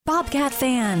Bobcat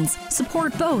fans,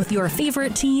 support both your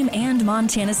favorite team and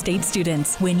Montana State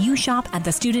students. When you shop at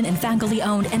the student and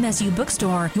faculty-owned MSU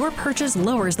bookstore, your purchase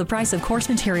lowers the price of course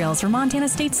materials for Montana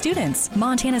State students.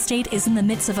 Montana State is in the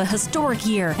midst of a historic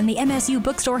year, and the MSU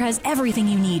bookstore has everything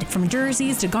you need, from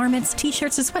jerseys to garments,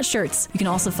 t-shirts to sweatshirts. You can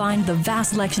also find the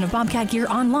vast selection of Bobcat gear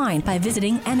online by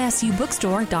visiting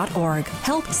msubookstore.org.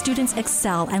 Help students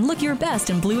excel and look your best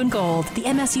in blue and gold. The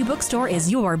MSU bookstore is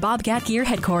your Bobcat gear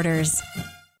headquarters.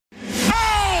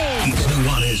 It's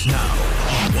Nuanez now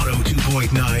on 102.9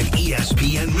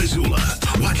 ESPN Missoula.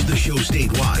 Watch the show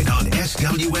statewide on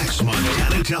SWX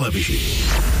Montana Television.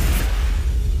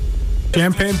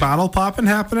 Champagne bottle popping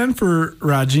happening for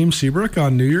Rajim Seabrook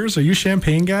on New Year's. Are you a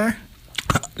champagne guy?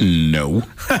 No.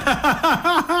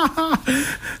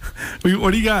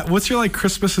 What do you got? What's your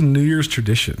Christmas and New Year's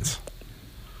traditions?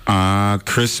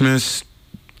 Christmas,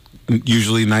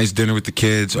 usually nice dinner with the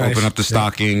kids, Nice. open up the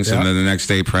stockings, Yep. and then the next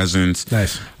day presents.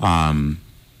 Nice.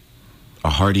 A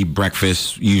hearty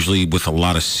breakfast, usually with a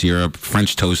lot of syrup.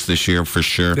 French toast this year for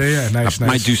sure. Yeah, nice, I nice.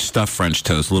 might do stuffed French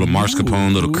toast, a little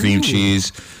mascarpone, little cream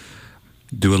cheese.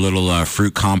 Do a little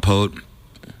fruit compote.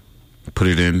 Put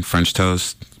it in, French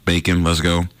toast, bacon, let's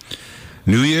go.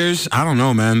 New Year's, I don't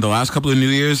know, man. The last couple of New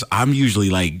Year's, I'm usually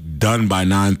done by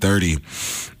 9:30.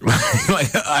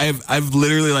 I've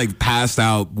literally passed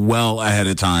out well ahead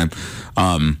of time.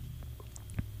 I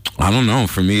don't know.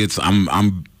 For me, it's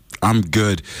I'm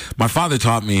good. My father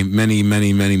taught me many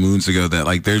moons ago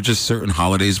that there are just certain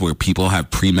holidays where people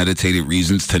have premeditated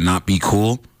reasons to not be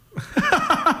cool.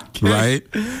 Right?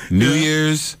 New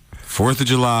Year's, 4th of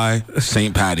July,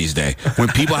 St. Patty's Day, when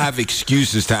people have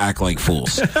excuses to act like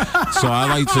fools. So I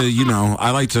like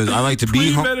to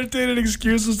be home. Premeditated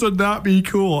excuses to not be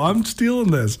cool. I'm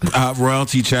stealing this.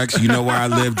 Royalty checks, you know where I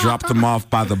live, drop them off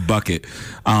by the bucket.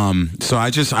 So I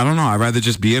don't know. I'd rather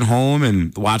just be at home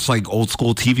and watch old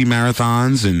school TV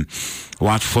marathons and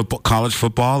watch football, college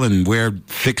football, and wear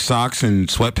thick socks and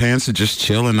sweatpants and just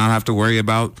chill and not have to worry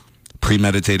about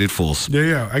premeditated fools.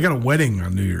 Yeah. I got a wedding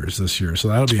on New Year's this year, so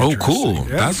that'll be interesting. Cool.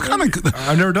 Yeah, That's kind of good.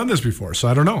 I've never done this before, so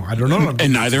I don't know.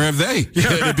 And neither have they.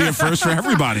 It'd be a first for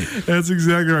everybody. That's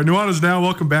exactly right. Nuanez now.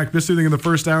 Welcome back. Missed anything in the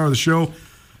first hour of the show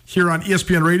here on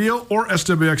ESPN Radio or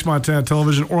SWX Montana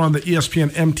Television or on the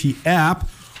ESPN MT app.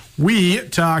 We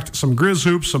talked some Grizz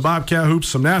hoops, some Bobcat hoops,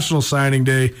 some National Signing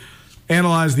Day,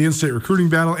 analyzed the in-state recruiting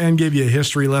battle, and gave you a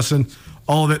history lesson.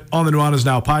 All of it on the Nuanez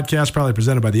Now podcast, probably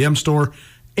presented by the M Store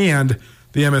and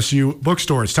the MSU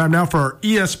bookstore. It's time now for our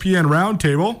ESPN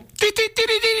Roundtable.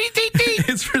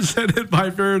 It's presented by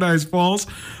Paradise Falls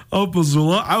of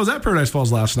Missoula. I was at Paradise Falls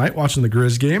last night watching the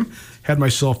Grizz game. Had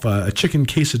myself a chicken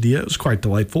quesadilla. It was quite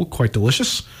delightful, quite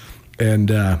delicious. And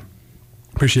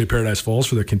appreciate Paradise Falls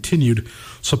for their continued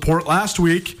support. Last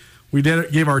week, we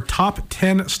gave our top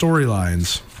 10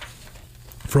 storylines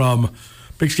from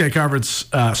Big Sky Conference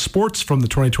sports from the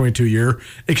 2022 year,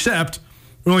 except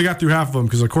we only got through half of them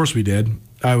because, of course, we did.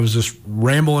 I was just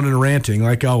rambling and ranting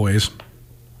like always.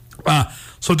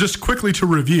 So just quickly to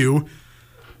review,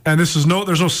 and there's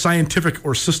no scientific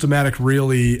or systematic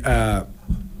really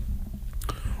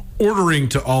ordering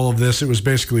to all of this. It was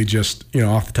basically just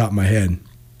off the top of my head.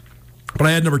 But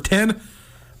I had number 10,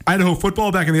 Idaho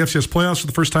football back in the FCS playoffs for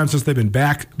the first time since they've been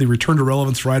back. The return to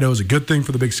relevance for Idaho is a good thing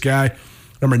for the Big Sky.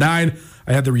 Number 9,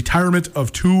 I had the retirement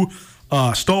of two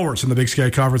stalwarts in the Big Sky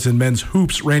Conference in men's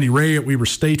hoops, Randy Ray at Weber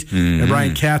State and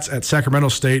Ryan Katz at Sacramento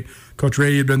State. Coach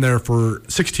Ray had been there for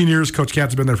 16 years. Coach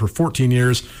Katz had been there for 14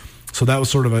 years. So that was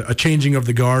sort of a changing of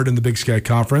the guard in the Big Sky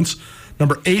Conference.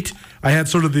 Number 8, I had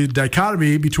sort of the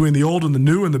dichotomy between the old and the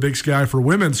new in the Big Sky for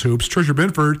women's hoops. Tricia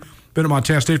Binford, been at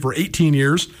Montana State for 18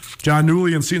 years. John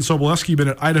Newley and Seton Sobolewski been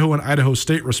at Idaho and Idaho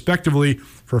State, respectively,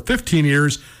 for 15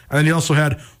 years. And then he also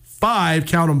had 5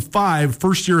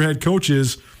 first-year head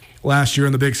coaches last year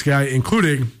in the Big Sky,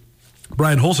 including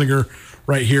Brian Holsinger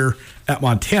right here at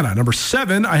Montana. Number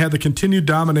 7, I had the continued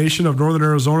domination of Northern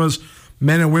Arizona's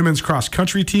men and women's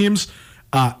cross-country teams.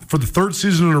 For the 3rd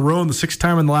season in a row and the 6th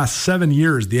time in the last 7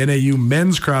 years, the NAU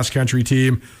men's cross-country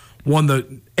team won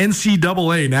the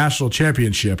NCAA National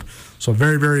Championship. So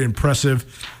very, very impressive.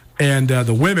 And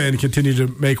the women continue to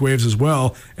make waves as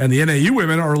well. And the NAU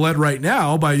women are led right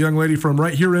now by a young lady from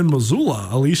right here in Missoula,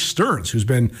 Elise Stearns, who's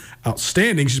been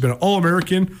outstanding. She's been an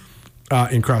All-American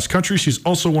in cross-country. She's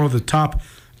also one of the top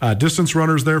distance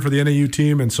runners there for the NAU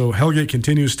team. And so Hellgate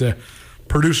continues to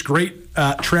produce great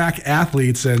track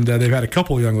athletes. And they've had a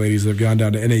couple of young ladies that have gone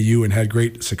down to NAU and had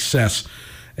great success.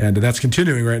 And that's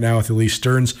continuing right now with Elise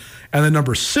Stearns. And then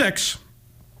number 6,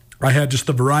 I had just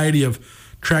the variety of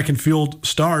track and field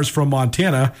stars from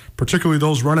Montana, particularly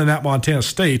those running at Montana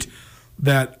State.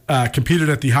 that competed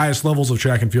at the highest levels of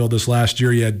track and field this last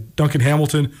year. You had Duncan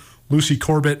Hamilton, Lucy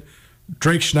Corbett,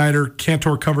 Drake Schneider,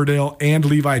 Cantor Coverdale, and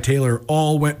Levi Taylor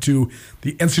all went to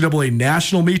the NCAA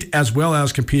national meet as well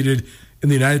as competed in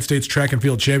the United States Track and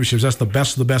Field Championships. That's the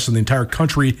best of the best in the entire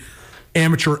country,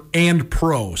 amateur and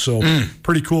pro. So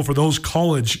pretty cool for those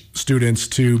college students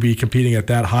to be competing at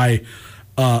that high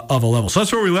of a level. So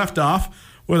that's where we left off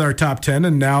with our top 10,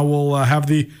 and now we'll have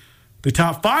the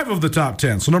top 5 of the top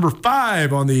 10. So number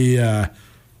 5 on the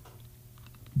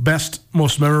best,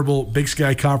 most memorable Big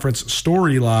Sky Conference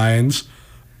storylines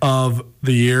of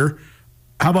the year.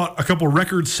 How about a couple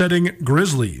record-setting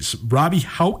Grizzlies? Robbie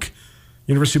Houck,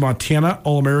 University of Montana,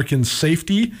 All-American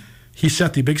safety. He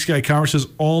set the Big Sky Conference's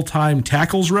all-time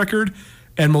tackles record.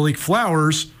 And Malik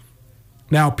Flowers,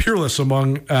 now peerless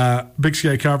among Big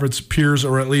Sky Conference peers,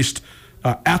 or at least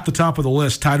at the top of the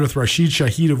list, tied with Rashid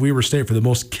Shaheed of Weber State for the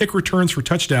most kick returns for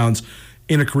touchdowns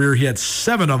in a career. He had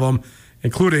 7 of them,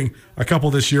 including a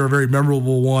couple this year, a very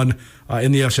memorable one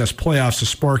in the FCS playoffs to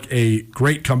spark a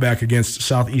great comeback against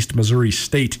Southeast Missouri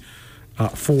State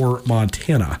for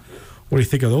Montana. What do you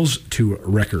think of those 2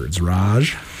 records,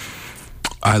 Raj?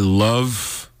 I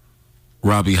love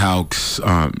Robbie Houck's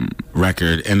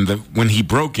record, and when he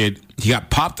broke it, he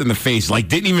got popped in the face, like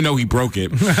didn't even know he broke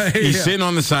it. He's sitting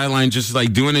on the sideline just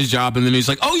like doing his job, and then he's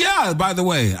like, oh yeah, by the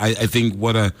way. I think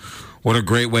what a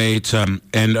great way to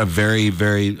end a very,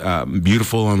 very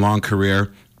beautiful and long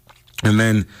career. And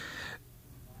then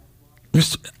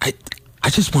I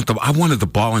wanted the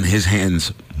ball in his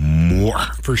hands more.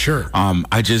 For sure.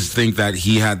 I just think that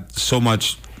he had so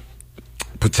much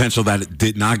potential that it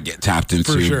did not get tapped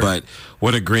into. Sure. But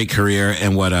what a great career,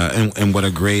 and what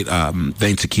a great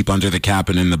thing to keep under the cap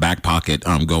and in the back pocket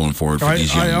going forward for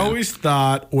these young men. I always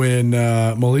thought when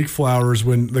Malik Flowers,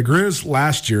 when the Grizz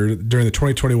last year during the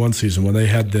 2021 season, when they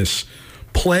had this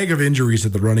plague of injuries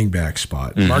at the running back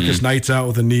spot, Marcus Knight's out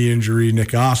with a knee injury, Nick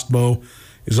Ostmo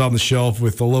is on the shelf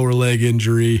with the lower leg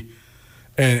injury,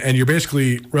 and you're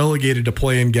basically relegated to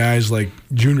playing guys like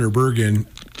Junior Bergen,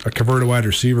 a converted wide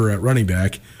receiver at running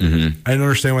back. I didn't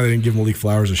understand why they didn't give Malik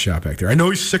Flowers a shot back there. I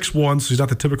know he's 6'1", so he's not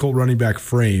the typical running back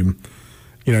frame.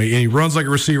 You know, and he runs like a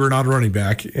receiver, not a running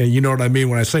back. And you know what I mean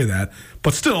when I say that.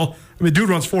 But still, I mean, dude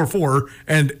runs 4.4,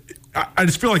 and I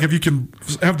just feel like if you can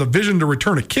have the vision to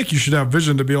return a kick, you should have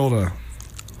vision to be able to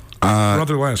run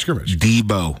through the line of scrimmage.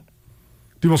 Debo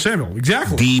Samuel,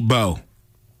 exactly. Debo.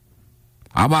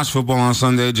 I watch football on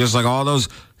Sunday just like all those.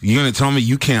 You're going to tell me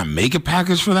you can't make a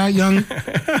package for that young?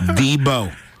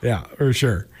 Debo. Yeah, for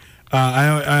sure.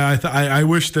 I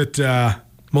wish that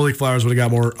Malik Flowers would have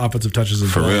got more offensive touches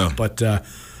as well. For real. But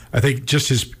I think just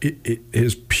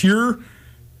his pure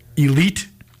elite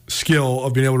skill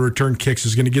of being able to return kicks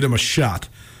is going to get him a shot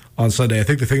on Sunday. I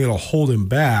think the thing that will hold him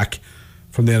back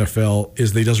from the NFL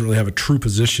is that he doesn't really have a true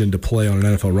position to play on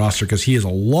an NFL roster because he is a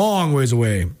long ways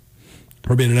away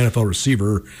from being an NFL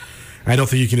receiver. I don't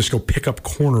think you can just go pick up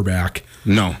cornerback.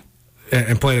 No.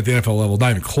 And play at the NFL level.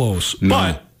 Not even close. No.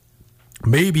 But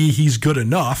maybe he's good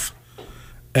enough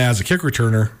as a kick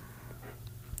returner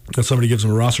that somebody gives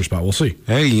him a roster spot. We'll see.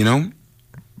 Hey, you know,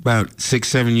 about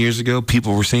 6-7 years ago,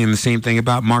 people were saying the same thing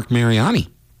about Mark Mariani.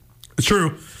 It's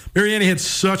true. Mariani had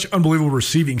such unbelievable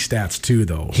receiving stats, too,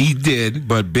 though. He did,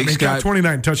 but Big Sky got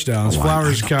 29 touchdowns.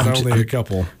 Flowers got only a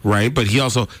couple. Right, but he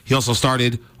also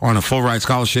started on a full ride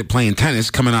scholarship playing tennis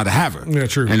coming out of Harvard. Yeah,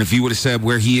 true. And if you would have said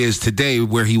where he is today,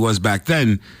 where he was back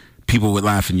then, people would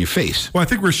laugh in your face. Well, I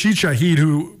think Rashid Shaheed,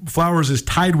 who Flowers is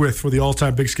tied with for the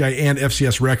all-time Big Sky and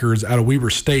FCS records out of Weber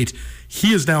State,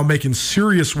 he is now making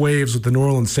serious waves with the New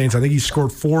Orleans Saints. I think he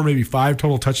scored 4, maybe 5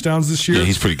 total touchdowns this year. Yeah,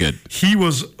 he's pretty good. He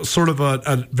was sort of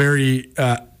a very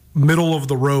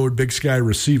middle-of-the-road Big Sky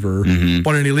receiver,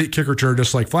 but an elite kick returner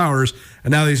just like Flowers,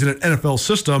 and now that he's in an NFL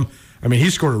system, I mean,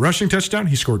 he scored a rushing touchdown.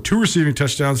 He scored 2 receiving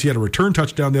touchdowns. He had a return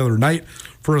touchdown the other night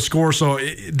for a score. So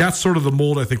that's sort of the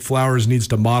mold I think Flowers needs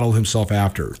to model himself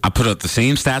after. I put up the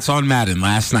same stats on Madden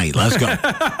last night. Let's go.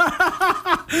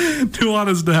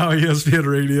 Nuanez Now, ESPN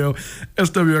Radio,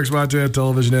 SWX Montana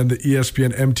Television, and the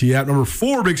ESPN MT app. Number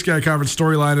 4 Big Sky Conference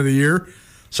storyline of the year.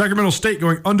 Sacramento State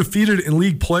going undefeated in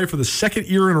league play for the 2nd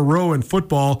year in a row in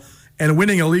football and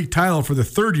winning a league title for the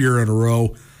 3rd year in a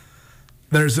row.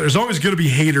 There's always going to be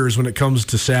haters when it comes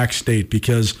to Sac State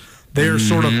because they're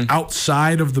sort of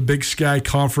outside of the Big Sky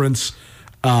Conference.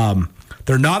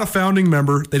 They're not a founding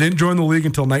member. They didn't join the league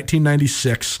until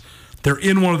 1996. They're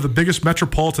in one of the biggest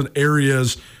metropolitan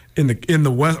areas in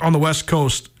the west, on the West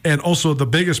Coast, and also the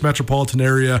biggest metropolitan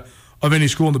area of any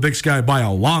school in the Big Sky by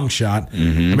a long shot.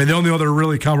 Mm-hmm. I mean, the only other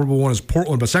really comparable one is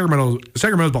Portland, but Sacramento is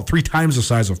about 3 times the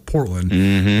size of Portland,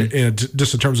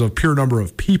 just in terms of pure number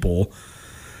of people.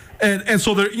 And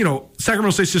so there,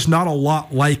 Sacramento State's just not a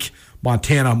lot like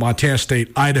Montana, Montana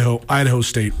State, Idaho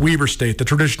State, Weber State, the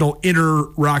traditional inner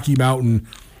Rocky Mountain,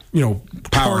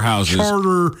 powerhouses,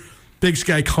 charter Big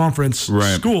Sky Conference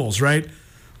schools, right?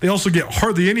 They also get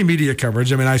hardly any media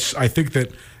coverage. I mean, I think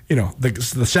that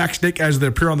the Sac State guys that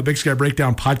appear on the Big Sky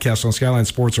Breakdown podcast on Skyline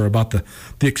Sports are about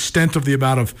the extent of the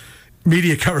amount of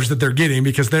media coverage that they're getting,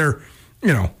 because they're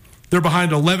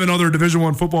behind 11 other Division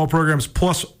I football programs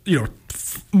plus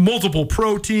multiple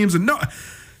pro teams, and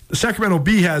Sacramento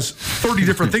Bee has 30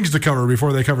 different things to cover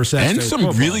before they cover Sac State and some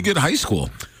football. really good high school.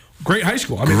 Great high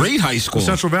school. Great high school.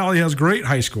 Central Valley has great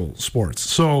high school sports.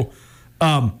 So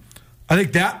I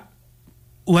think that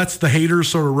lets the haters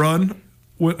sort of run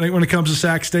when it comes to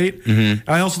Sac State. Mm-hmm.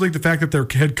 I also think the fact that their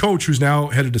head coach, who's now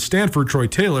headed to Stanford, Troy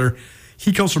Taylor,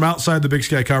 he comes from outside the Big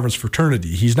Sky Conference fraternity.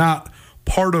 He's not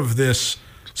part of this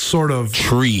sort of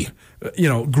tree,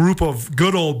 group of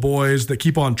good old boys that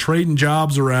keep on trading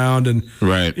jobs around. And,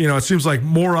 it seems like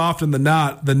more often than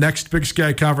not, the next Big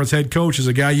Sky Conference head coach is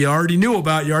a guy you already knew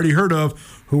about, you already heard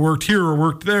of, who worked here or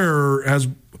worked there or has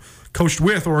coached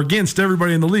with or against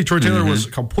everybody in the league. Troy Taylor was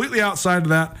completely outside of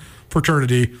that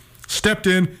fraternity, stepped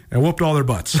in and whooped all their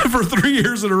butts for 3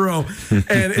 years in a row.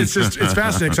 And it's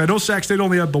fascinating. So I know Sac State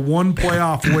only had the one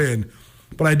playoff win,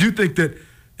 but I do think that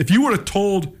if you would have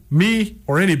told me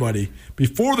or anybody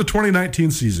before the 2019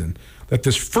 season that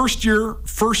this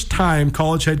first-time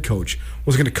college head coach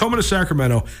was going to come into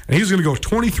Sacramento and he was going to go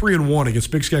 23-1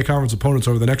 against Big Sky Conference opponents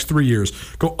over the next 3 years,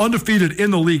 go undefeated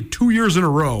in the league 2 years in a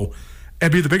row,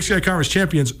 and be the Big Sky Conference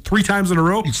champions 3 times in a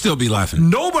row, you'd still be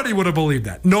laughing. Nobody would have believed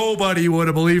that. Nobody would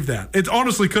have believed that. It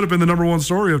honestly could have been the number one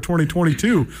story of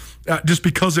 2022, just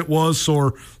because it was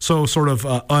so sort of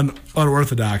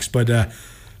unorthodox. But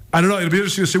I don't know. It'll be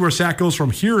interesting to see where Sac goes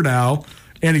from here now.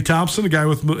 Andy Thompson, a guy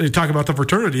talking about the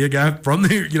fraternity, a guy from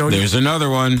the There's another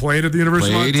one. Played at the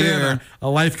University of Montana, here. a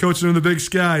life coach in the Big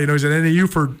Sky. He's at NAU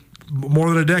for more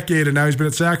than a decade, and now he's been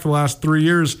at Sac for the last 3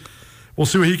 years. We'll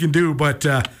see what he can do, but.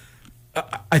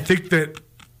 I think that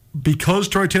because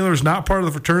Troy Taylor is not part of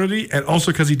the fraternity, and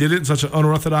also because he did it in such an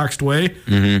unorthodox way,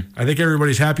 I think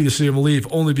everybody's happy to see him leave,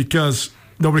 only because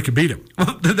nobody could beat him.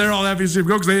 They're all happy to see him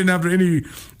go because they didn't have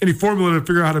any formula to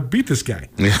figure out how to beat this guy.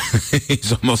 Yeah.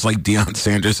 He's almost like Deion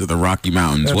Sanders of the Rocky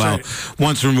Mountains. That's right.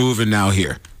 Once removed and now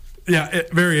here. Yeah,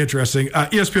 very interesting.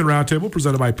 ESPN Roundtable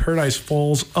presented by Paradise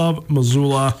Falls of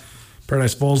Missoula.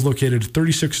 Paradise Falls located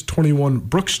 3621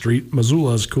 Brook Street,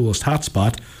 Missoula's coolest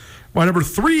hotspot. My number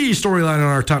 3 storyline on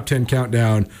our top 10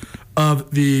 countdown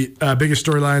of the biggest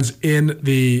storylines in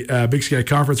the Big Sky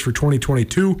Conference for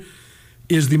 2022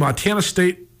 is the Montana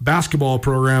State basketball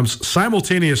programs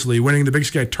simultaneously winning the Big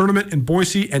Sky tournament in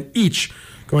Boise and each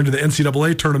going to the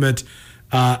NCAA tournament.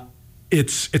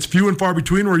 It's few and far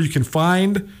between where you can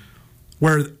find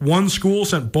where one school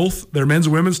sent both their men's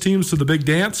and women's teams to the big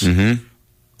dance. Mm-hmm.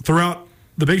 Throughout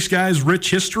the Big Sky's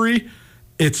rich history,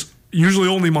 it's usually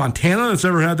only Montana that's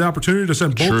ever had the opportunity to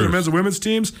send both their men's and women's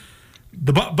teams.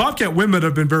 The Bobcat women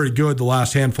have been very good the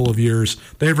last handful of years.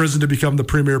 They've risen to become the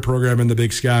premier program in the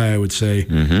Big Sky, I would say.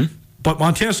 Mm-hmm. But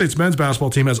Montana State's men's basketball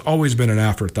team has always been an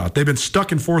afterthought. They've been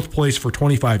stuck in 4th place for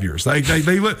 25 years.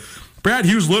 Brad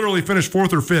Hughes literally finished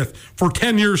 4th or 5th for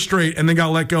 10 years straight and then got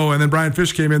let go. And then Brian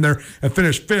Fish came in there and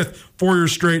finished 5th 4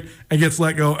 years straight and gets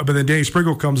let go. But then Danny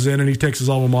Sprinkle comes in and he takes his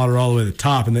alma mater all the way to the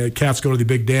top. And the Cats go to the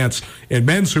big dance in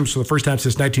men's hoops for the first time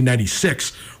since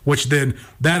 1996, which then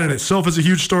that in itself is a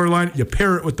huge storyline. You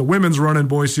pair it with the women's run in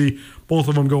Boise, both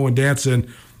of them going dancing.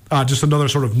 Just another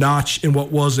sort of notch in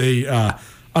what was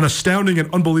an astounding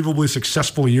and unbelievably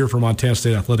successful year for Montana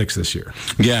State athletics this year.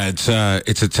 Yeah, it's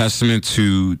a testament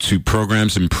to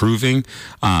programs improving.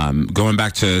 Going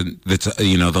back to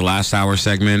the last hour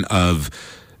segment of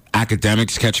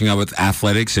academics catching up with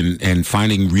athletics and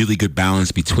finding really good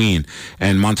balance between.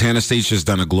 And Montana State's just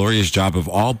done a glorious job of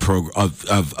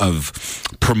of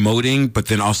promoting, but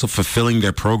then also fulfilling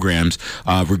their programs,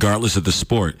 regardless of the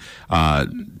sport.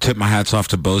 Tip my hats off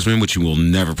to Bozeman, which you will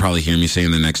never probably hear me say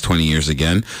in the next 20 years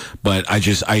again. But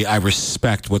I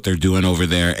respect what they're doing over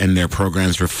there, and their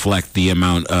programs reflect the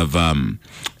amount of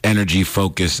energy,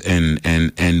 focus,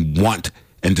 and want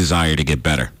and desire to get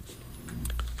better.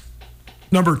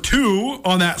 Number 2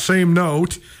 on that same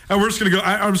note, and we're just going to go.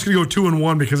 I'm just going to go 2 and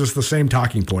 1 because it's the same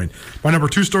talking point. My number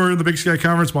 2 story in the Big Sky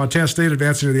Conference: Montana State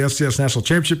advancing to the FCS National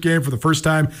Championship game for the first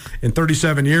time in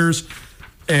 37 years,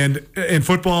 and in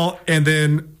football. And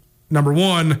then number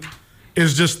 1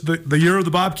 is just the year of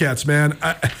the Bobcats. Man,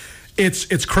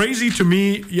 It's crazy to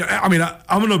me. I mean,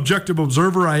 I'm an objective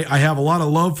observer. I have a lot of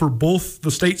love for both the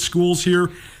state schools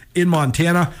here in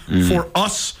Montana. For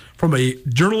us, from a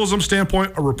journalism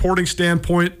standpoint, a reporting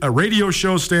standpoint, a radio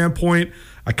show standpoint,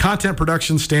 a content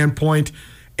production standpoint,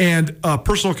 and a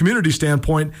personal community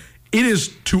standpoint, it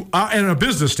is and a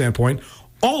business standpoint,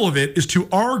 all of it is to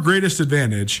our greatest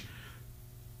advantage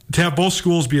to have both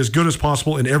schools be as good as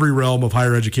possible in every realm of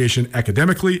higher education,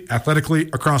 academically, athletically,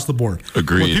 across the board.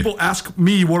 Agreed. When people ask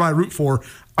me what I root for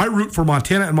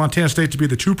Montana and Montana State to be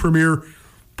the two premier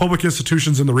public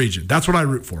institutions in the region. That's what I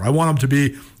root for. I want them to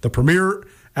be the premier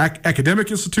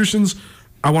academic institutions.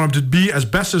 I want them to be as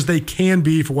best as they can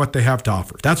be for what they have to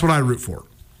offer. That's what I root for.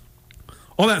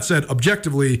 All that said,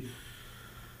 objectively,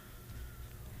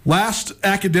 last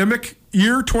academic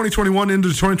year, 2021 into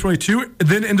 2022,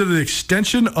 then into the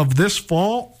extension of this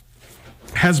fall,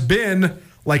 has been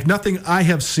like nothing I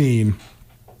have seen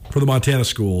for the Montana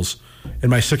schools in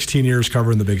my 16 years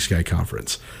covering the Big Sky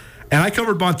Conference. And I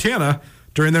covered Montana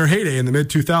during their heyday in the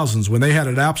mid-2000s when they had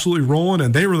it absolutely rolling,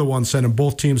 and they were the ones sending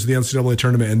both teams to the NCAA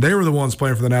tournament, and they were the ones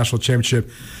playing for the national championship.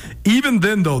 Even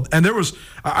then, though, and there was,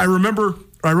 I remember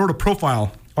I wrote a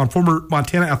profile on former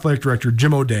Montana athletic director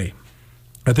Jim O'Day.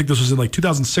 I think this was in like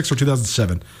 2006 or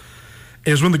 2007. It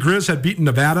was when the Grizz had beaten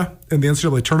Nevada in the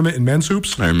NCAA tournament in men's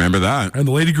hoops. I remember that. And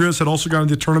the Lady Grizz had also gone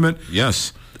to the tournament.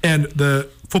 Yes. And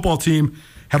the football team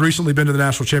had recently been to the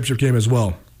national championship game as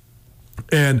well.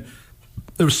 And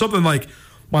there was something like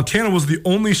Montana was the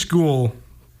only school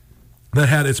that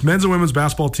had its men's and women's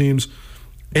basketball teams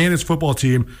and its football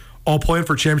team all playing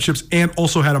for championships and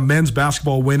also had a men's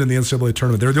basketball win in the NCAA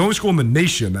tournament. They were the only school in the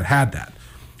nation that had that.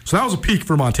 So that was a peak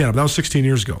for Montana, but that was 16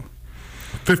 years ago,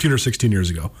 15 or 16 years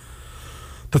ago.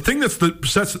 The thing that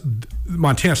sets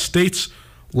Montana State's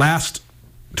last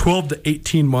 12 to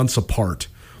 18 months apart,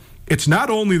 it's not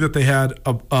only that they had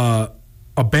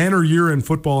a banner year in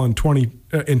football in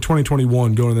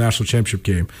 2021 going to the national championship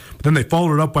game, but then they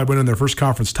followed it up by winning their first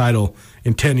conference title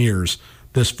in 10 years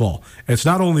this fall. And it's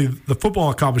not only the football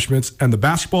accomplishments and the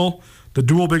basketball, the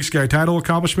dual Big Sky title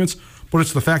accomplishments, but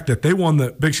it's the fact that they won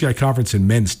the Big Sky Conference in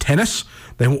men's tennis.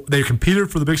 They competed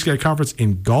for the Big Sky Conference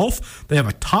in golf. They have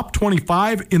a top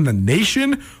 25 in the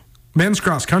nation men's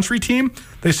cross-country team.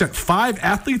 They sent 5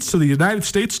 athletes to the United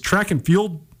States track and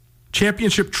field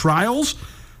championship trials.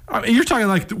 I mean, you're talking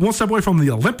like one step away from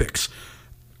the Olympics.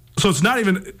 So it's not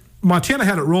even – Montana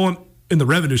had it rolling in the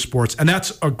revenue sports, and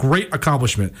that's a great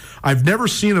accomplishment. I've never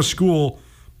seen a school –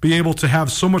 be able to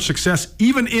have so much success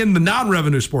even in the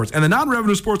non-revenue sports. And the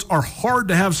non-revenue sports are hard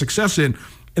to have success in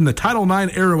the Title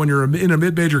IX era when you're in a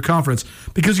mid-major conference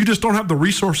because you just don't have the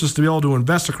resources to be able to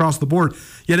invest across the board.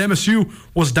 Yet MSU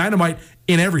was dynamite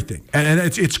in everything. And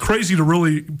it's crazy to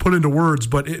really put into words,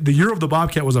 but the year of the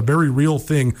Bobcat was a very real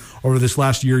thing over this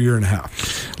last year and a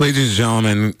half. Ladies and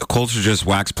gentlemen, Culture just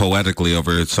waxed poetically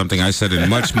over something I said in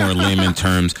much more layman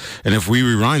terms. And if we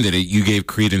rewinded it, you gave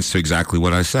credence to exactly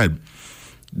what I said.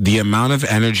 The amount of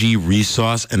energy,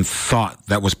 resource, and thought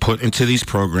that was put into these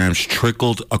programs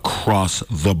trickled across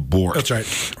the board. That's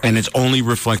right. And it's only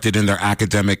reflected in their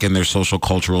academic and their social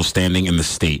cultural standing in the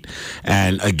state.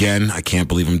 And again, I can't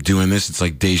believe I'm doing this. It's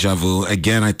like deja vu.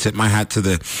 Again, I tip my hat to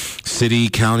the city,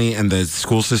 county, and the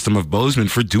school system of Bozeman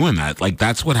for doing that. Like,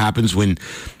 that's what happens when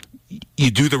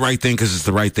you do the right thing because it's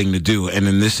the right thing to do. And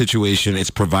in this situation, it's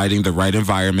providing the right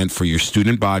environment for your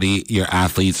student body, your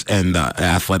athletes, and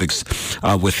athletics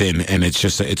within. And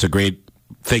it's a great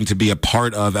thing to be a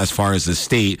part of as far as the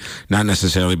state, not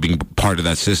necessarily being part of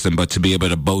that system, but to be able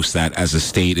to boast that as a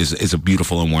state is a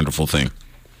beautiful and wonderful thing.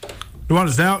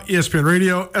 Nuanez Now, ESPN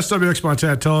Radio, SWX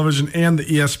Montana Television, and the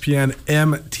ESPN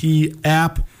MT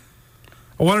app.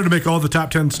 I wanted to make all the top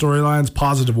 10 storylines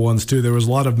positive ones, too. There was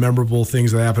a lot of memorable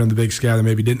things that happened in the Big Sky that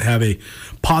maybe didn't have a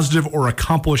positive or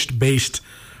accomplished-based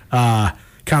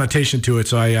connotation to it.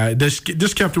 So I just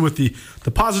kept it with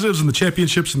the positives and the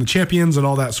championships and the champions and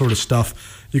all that sort of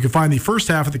stuff. You can find the first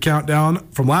half of the countdown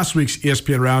from last week's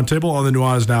ESPN Roundtable on the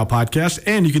Nuanez Now podcast,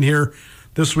 and you can hear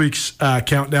this week's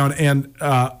countdown and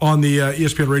on the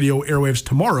ESPN Radio airwaves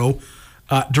tomorrow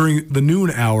during the noon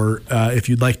hour if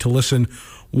you'd like to listen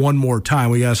one more time.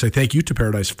 We got to say thank you to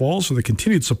Paradise Falls for the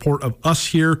continued support of us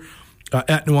here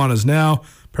at Nuanez Now.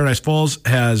 Paradise Falls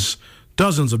has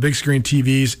dozens of big screen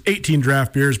TVs, 18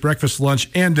 draft beers, breakfast, lunch,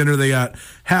 and dinner. They got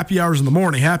happy hours in the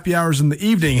morning, happy hours in the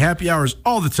evening, happy hours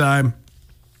all the time.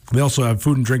 They also have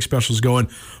food and drink specials going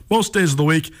most days of the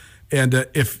week. And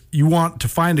if you want to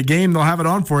find a game, they'll have it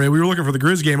on for you. We were looking for the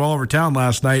Grizz game all over town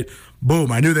last night.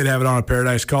 Boom, I knew they'd have it on at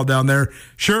Paradise. Called down there.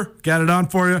 Sure, got it on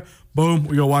for you. boom,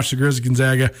 we go watch the Grizzlies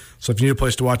Gonzaga. So if you need a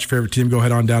place to watch your favorite team, go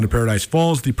head on down to Paradise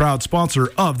Falls, the proud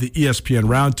sponsor of the ESPN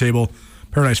Roundtable.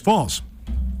 Paradise Falls,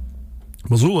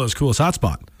 Missoula's coolest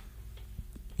hotspot.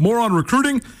 More on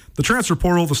recruiting, the transfer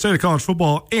portal, the state of college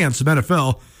football, and some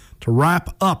NFL to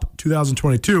wrap up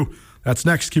 2022. That's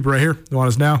next. Keep it right here.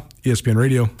 Nuanez Now, ESPN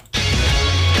Radio.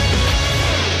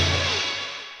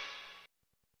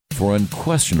 For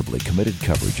unquestionably committed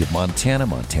coverage of Montana,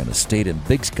 Montana State, and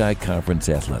Big Sky Conference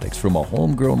athletics from a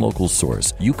homegrown local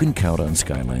source, you can count on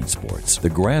Skyline Sports. The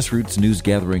grassroots news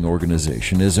gathering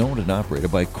organization is owned and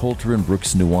operated by Coulter and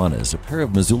Brooks Nuanez, a pair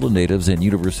of Missoula natives and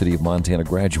University of Montana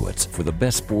graduates. For the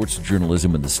best sports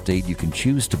journalism in the state, you can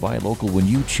choose to buy local when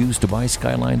you choose to buy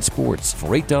Skyline Sports. For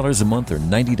 $8 a month or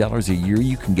 $90 a year,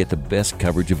 you can get the best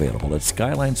coverage available at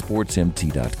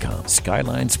SkylineSportsMT.com.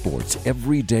 Skyline Sports,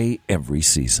 every day, every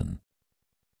season.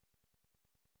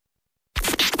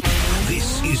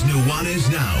 This is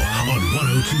Nuanez Now on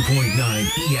 102.9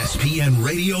 ESPN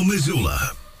Radio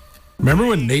Missoula. Remember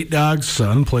when Nate Dogg's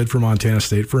son played for Montana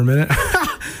State for a minute?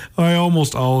 I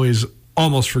almost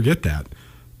forget that.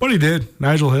 But he did.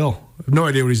 Nigel Hill. I have no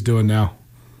idea what he's doing now.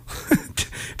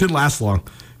 Didn't last long.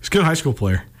 He's a good high school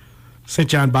player. St.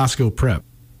 John Bosco Prep.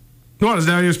 Nuanez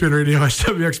Now, ESPN Radio,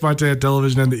 SWX Montana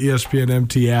Television, and the ESPN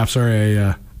MT app. Sorry,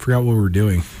 I forgot what we were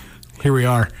doing. Here we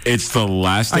are. It's the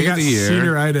last day of the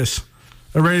year. I got senioritis.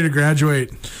 I'm ready to graduate.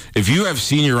 If you have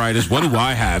senioritis, what do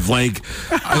I have? Like,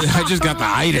 I just got the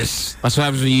itis. That's what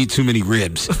happens when you eat too many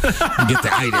ribs. You get the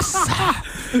itis.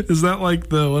 Is that like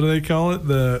the, what do they call it?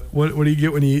 What do you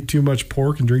get when you eat too much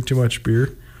pork and drink too much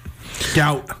beer?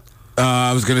 Gout.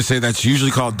 I was going to say that's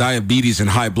usually called diabetes and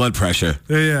high blood pressure.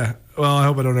 Yeah. Well, I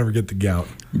hope I don't ever get the gout.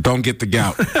 Don't get the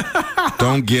gout.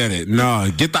 Don't get it.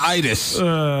 No, get the itis.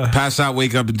 Pass out,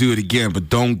 wake up, and do it again, but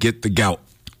don't get the gout.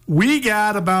 We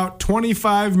got about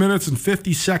 25 minutes and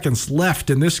 50 seconds left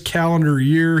in this calendar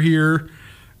year here,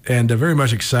 and very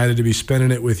much excited to be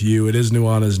spending it with you. It is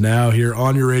Nuanez Now here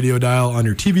on your radio dial, on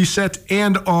your TV set,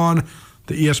 and on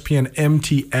the ESPN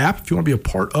MT app. If you want to be a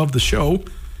part of the show,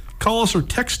 call us or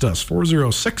text us,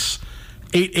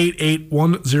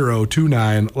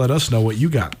 406-888-1029. Let us know what you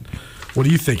got. What are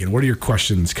you thinking? What are your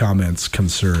questions, comments,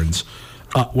 concerns?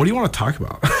 What do you want to talk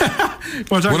about?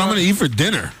 What I'm going to eat for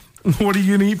dinner. What are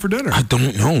you going to eat for dinner? I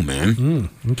don't know, man.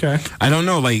 Okay. I don't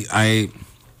know. Like, I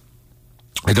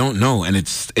don't know. And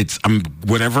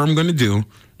whatever I'm going to do,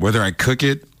 whether I cook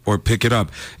it or pick it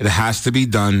up, it has to be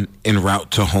done en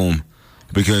route to home.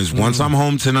 Because once I'm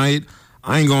home tonight,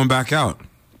 I ain't going back out.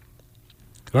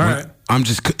 All right.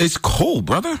 It's cold,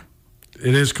 brother.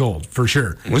 It is cold, for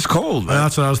sure. It's cold.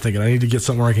 That's what I was thinking. I need to get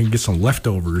somewhere I can get some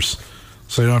leftovers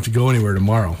so I don't have to go anywhere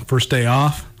tomorrow. First day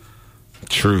off.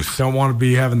 Truth. Don't want to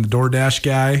be having the DoorDash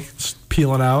guy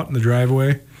peeling out in the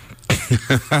driveway.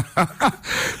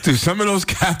 Dude, some of those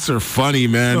cats are funny,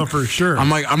 man. Oh, for sure.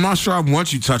 I'm not sure I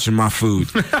want you touching my food.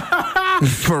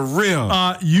 For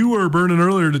real. You were burning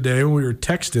earlier today when we were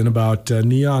texting about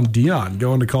Neon Deion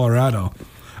going to Colorado.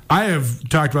 I have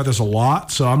talked about this a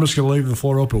lot, so I'm just going to leave the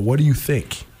floor open. What do you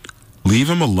think? Leave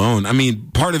him alone. I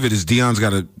mean, part of it is Deion's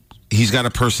got a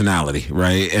personality,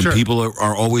 right? And people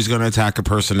are always going to attack a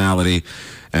personality.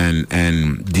 And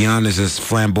Deion is as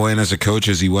flamboyant as a coach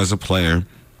as he was a player.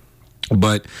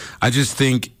 But I just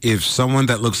think if someone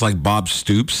that looks like Bob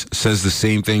Stoops says the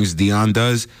same things Deion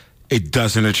does, it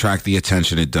doesn't attract the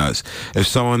attention it does. If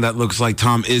someone that looks like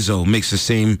Tom Izzo makes the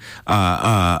same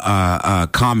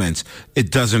comments, it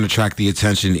doesn't attract the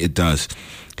attention it does.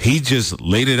 He just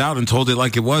laid it out and told it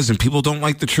like it was, and people don't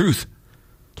like the truth.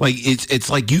 Like it's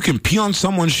like you can pee on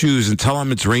someone's shoes and tell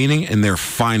them it's raining, and they're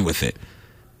fine with it.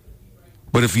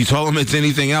 But if you tell them it's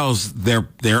anything else, they're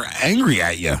angry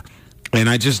at you. And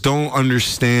I just don't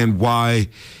understand why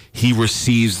he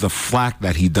receives the flack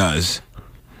that he does.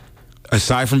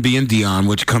 Aside from being Deion,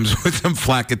 which comes with some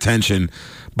flack attention,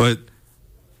 but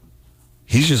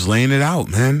he's just laying it out,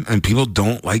 man, and people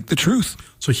don't like the truth.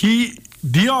 So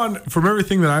Deion, from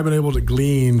everything that I've been able to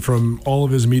glean from all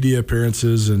of his media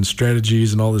appearances and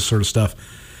strategies and all this sort of stuff,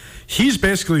 he's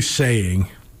basically saying,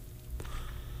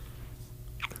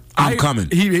 I'm coming.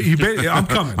 I'm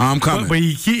coming. I'm coming. But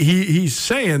he's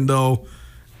saying, though,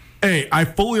 hey, I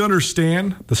fully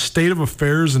understand the state of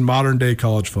affairs in modern day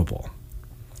college football.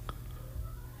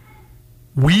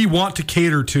 We want to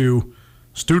cater to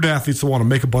student athletes that want to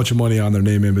make a bunch of money on their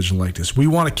name, image, and likeness. We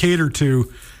want to cater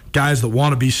to guys that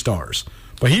want to be stars.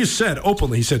 But he has said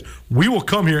openly, he said, we will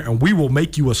come here and we will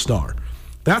make you a star.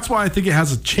 That's why I think it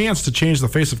has a chance to change the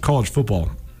face of college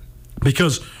football.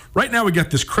 Because right now we got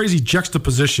this crazy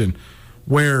juxtaposition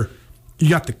where you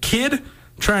got the kid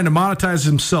trying to monetize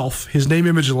himself, his name,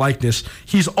 image, and likeness.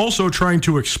 He's also trying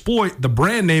to exploit the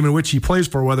brand name in which he plays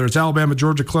for, whether it's Alabama,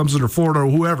 Georgia, Clemson, or Florida, or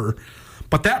whoever.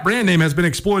 But that brand name has been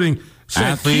exploiting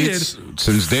athletes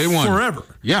since day one. Forever.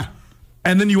 Yeah.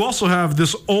 And then you also have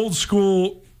this old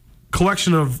school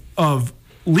collection of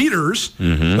leaders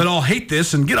that all hate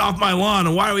this and get off my lawn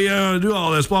and why do we do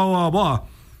all this, blah, blah, blah.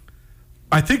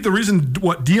 I think the reason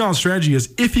what Deion's strategy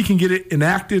is, if he can get it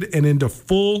enacted and into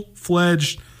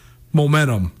full-fledged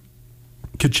momentum,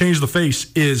 could change the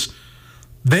face, is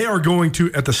they are going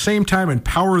to, at the same time,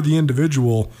 empower the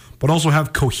individual, but also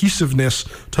have cohesiveness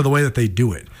to the way that they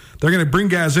do it. They're going to bring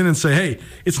guys in and say, hey,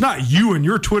 it's not you and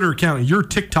your Twitter account and your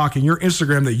TikTok and your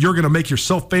Instagram that you're going to make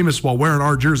yourself famous while wearing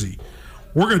our jersey.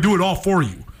 We're going to do it all for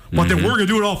you. But then we're going to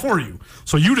do it all for you.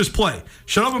 So you just play.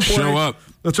 Shut up and play. Show up.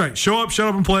 That's right. Show up, shut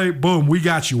up, and play. Boom, we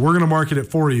got you. We're going to market it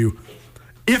for you.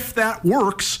 If that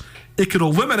works, it could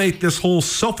eliminate this whole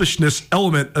selfishness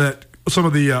element that some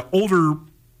of the older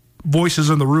voices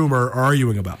in the room are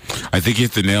arguing about. I think you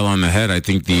hit the nail on the head. I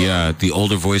think the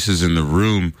older voices in the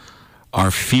room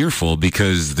are fearful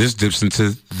because this dips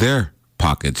into their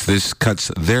pockets. This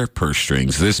cuts their purse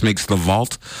strings. This makes the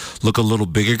vault look a little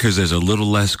bigger because there's a little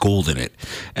less gold in it.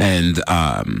 And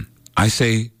I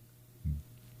say,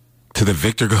 to the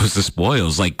victor goes the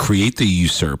spoils. Like, create the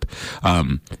usurp.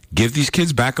 Give these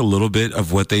kids back a little bit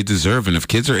of what they deserve. And if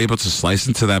kids are able to slice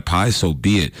into that pie, so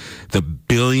be it. The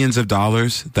billions of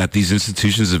dollars that these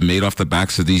institutions have made off the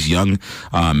backs of these young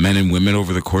men and women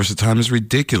over the course of time is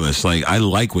ridiculous. Like, I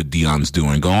like what Deion's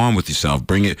doing. Go on with yourself.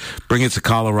 Bring it to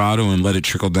Colorado and let it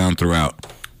trickle down throughout.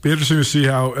 Be interesting to see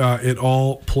how it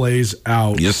all plays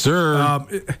out. Yes, sir.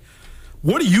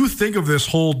 What do you think of this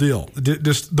whole deal?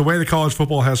 Just the way that college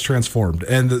football has transformed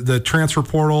and the transfer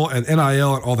portal and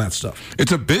NIL and all that stuff.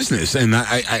 It's a business. And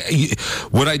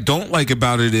what I don't like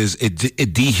about it is it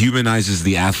dehumanizes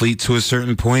the athlete to a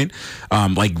certain point.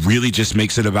 Like, really just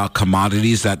makes it about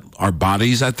commodities that are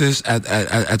bodies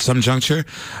at some juncture.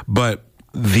 But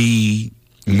the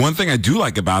one thing I do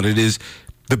like about it is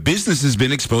the business has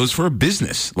been exposed for a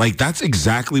business. Like, that's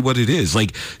exactly what it is.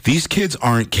 Like, these kids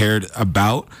aren't cared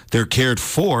about. They're cared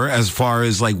for as far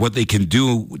as like what they can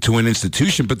do to an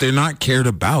institution, but they're not cared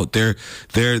about. They're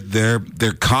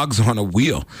cogs on a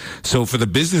wheel. So for the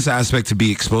business aspect to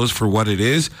be exposed for what it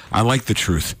is, I like the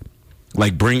truth.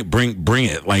 Like, bring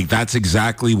it. Like, that's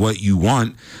exactly what you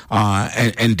want,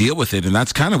 and deal with it. And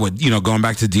that's kind of what, going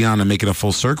back to Deion and make it a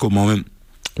full circle moment.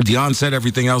 Deion said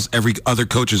everything else every other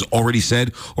coach has already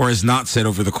said or has not said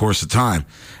over the course of time.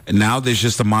 And now there's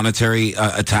just a monetary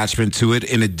attachment to it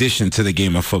in addition to the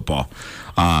game of football.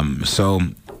 So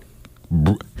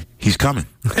he's coming.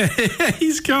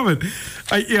 He's coming.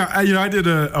 I did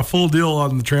a full deal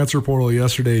on the transfer portal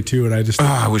yesterday, too, and I just...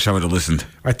 I wish I would have listened.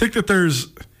 I think that there's...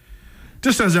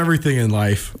 Just as everything in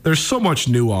life, there's so much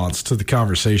nuance to the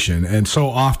conversation, and so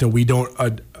often we don't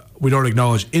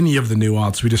acknowledge any of the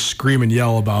nuance. We just scream and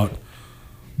yell about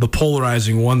the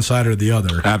polarizing one side or the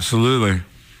other. Absolutely.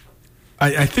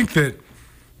 I think that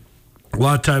a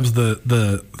lot of times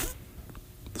the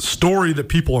story that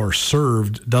people are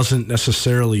served doesn't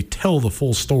necessarily tell the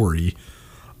full story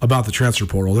about the transfer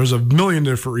portal. There's a million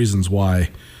different reasons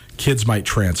why kids might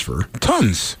transfer.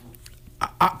 Tons.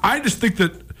 I think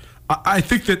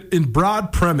that in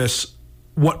broad premise,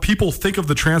 what people think of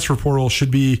the transfer portal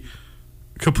should be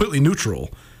completely neutral.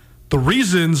 The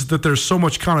reasons that there's so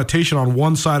much connotation on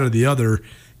one side or the other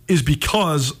is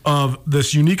because of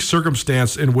this unique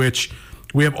circumstance in which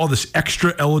we have all this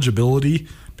extra eligibility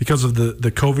because of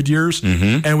the COVID years.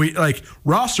 And we like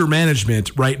roster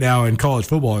management right now in college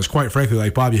football is, quite frankly,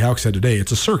 like Bobby Houck said today,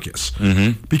 it's a circus.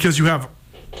 Because you have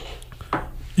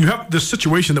this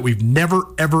situation that we've never,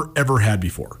 ever, ever had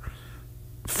before.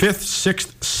 5th,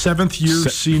 6th, 7th year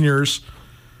seniors.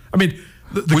 I mean,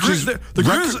 the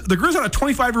Grizz had a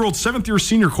 25-year-old 7th-year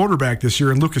senior quarterback this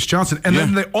year in Lucas Johnson. And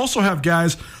then they also have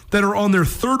guys that are on their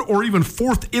 3rd or even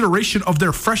 4th iteration of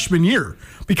their freshman year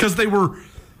because they were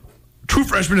true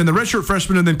freshmen and the redshirt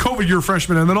freshmen and then COVID year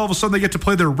freshmen. And then all of a sudden they get to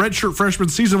play their redshirt freshman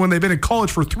season when they've been in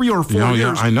college for 3 or 4 years.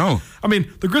 Yeah, I know. I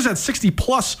mean, the Grizz had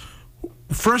 60-plus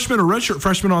freshmen or redshirt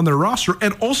freshmen on their roster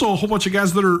and also a whole bunch of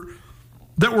guys that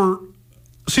were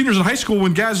seniors in high school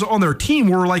when guys on their team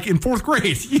were like in 4th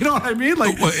grade. You know what I mean?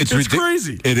 Like, it's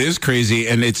crazy. It is crazy,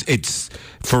 and it's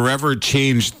forever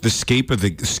changed the scape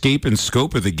and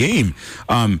scope of the game.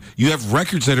 You have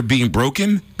records that are being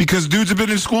broken because dudes have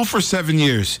been in school for 7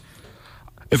 years.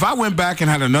 If I went back and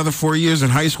had another 4 years in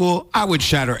high school, I would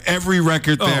shatter every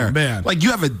record there. Oh, man. Like,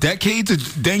 you have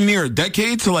dang near a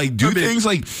decade to like do things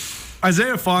like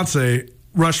Isaiah Fonse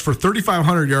rushed for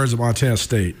 3,500 yards at Montana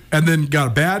State and then got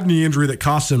a bad knee injury that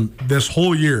cost him this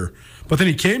whole year. But then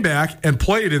he came back and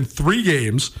played in 3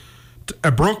 games,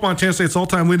 broke Montana State's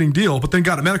all-time leading deal, but then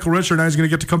got a medical redshirt, and now he's going to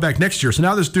get to come back next year. So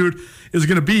now this dude is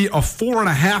going to be a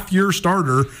 4.5-year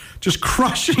starter, just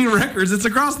crushing records. It's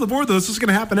across the board, though. This is going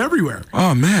to happen everywhere.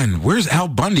 Oh, man. Where's Al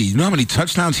Bundy? You know how many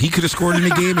touchdowns he could have scored in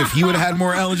a game if he would have had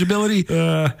more eligibility?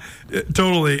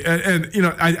 Totally. And you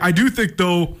know, I do think,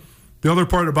 though, the other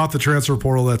part about the transfer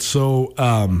portal that's so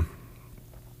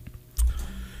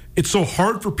it's so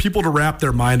hard for people to wrap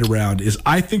their mind around is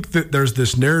I think that there's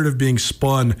this narrative being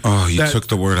spun. Oh, you took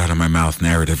the word out of my mouth.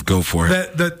 Narrative. Go for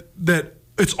it. That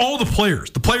it's all the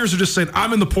players. The players are just saying,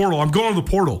 I'm in the portal. I'm going to the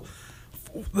portal.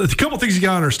 A couple things you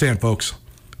got to understand, folks.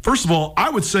 First of all, I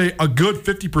would say a good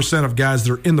 50% of guys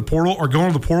that are in the portal are going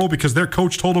to the portal because their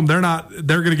coach told them they're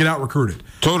going to get out recruited.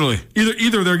 Totally.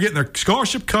 Either they're getting their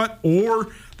scholarship cut or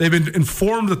they've been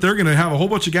informed that they're going to have a whole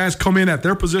bunch of guys come in at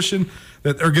their position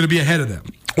that are going to be ahead of them.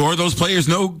 Or those players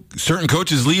know certain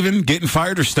coaches leaving, getting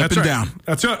fired, or stepping down.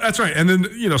 That's right. And then,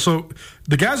 you know, so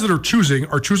the guys that are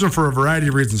choosing for a variety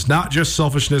of reasons, not just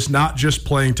selfishness, not just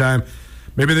playing time.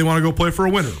 Maybe they want to go play for a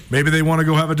winner. Maybe they want to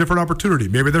go have a different opportunity.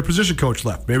 Maybe their position coach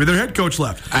left. Maybe their head coach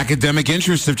left. Academic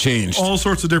interests have changed. All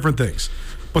sorts of different things.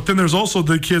 But then there's also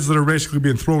the kids that are basically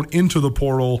being thrown into the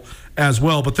portal as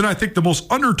well. But then I think the most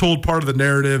undertold part of the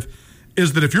narrative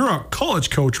is that if you're a college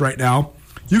coach right now,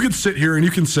 you can sit here and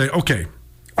you can say, okay,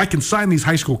 I can sign these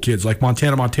high school kids like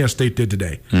Montana State did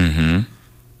today. Mm-hmm.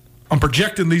 I'm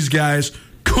projecting these guys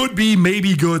could be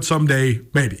maybe good someday,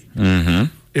 maybe.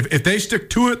 Mm-hmm. If they stick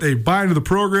to it, they buy into the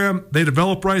program, they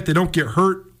develop right, they don't get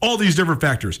hurt, all these different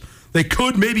factors. They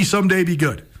could maybe someday be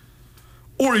good.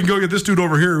 Or you can go get this dude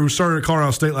over here who started at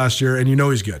Colorado State last year and you know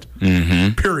he's good.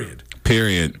 Mm-hmm.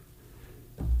 Period.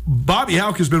 Bobby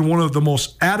Hauck has been one of the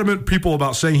most adamant people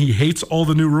about saying he hates all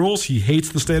the new rules. He hates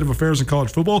the state of affairs in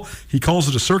college football. He calls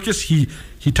it a circus. He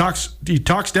talks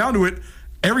down to it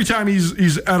every time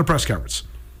he's at a press conference.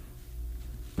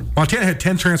 Montana had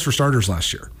 10 transfer starters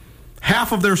last year.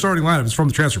 Half of their starting lineup is from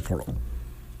the transfer portal.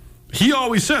 He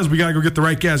always says we got to go get the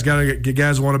right guys. Got to get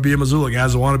guys who want to be in Missoula,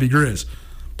 guys who want to be Grizz.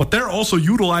 But they're also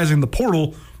utilizing the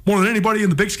portal more than anybody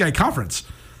in the Big Sky Conference.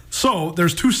 So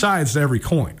there's two sides to every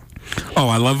coin. Oh,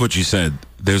 I love what you said.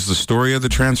 There's the story of the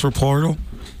transfer portal.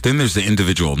 Then there's the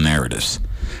individual narratives.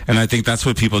 And I think that's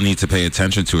what people need to pay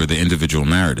attention to are the individual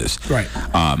narratives. Right.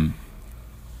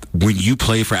 When you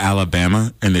play for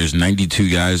Alabama and there's 92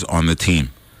 guys on the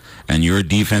team and you're a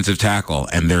defensive tackle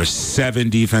and there's 7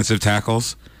 defensive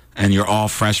tackles and you're all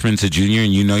freshmen to junior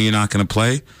and you know you're not going to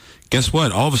play, guess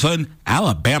what? All of a sudden,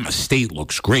 Alabama State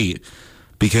looks great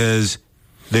because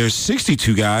there's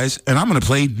 62 guys and I'm going to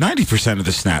play 90% of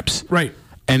the snaps. Right.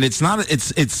 And it's not,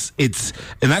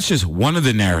 and that's just one of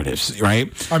the narratives,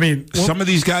 right? I mean, some of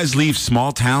these guys leave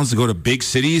small towns to go to big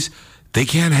cities. They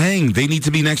can't hang. They need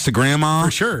to be next to grandma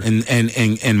for sure.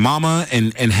 and mama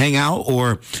and hang out,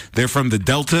 or they're from the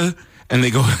Delta and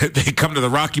they come to the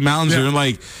Rocky Mountains and they're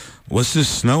like, what's this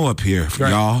snow up here,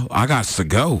 y'all? I got to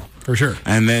go. For sure.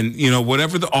 And then, you know,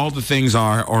 whatever all the things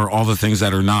are or all the things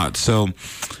that are not. So,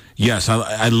 yes,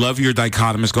 I love your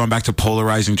dichotomous, going back to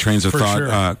polarizing trains of thought,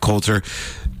 sure. Coulter.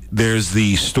 There's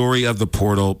the story of the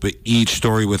portal, but each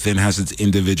story within has its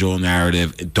individual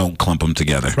narrative. Don't clump them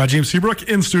together. Rajim Seabrook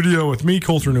in studio with me,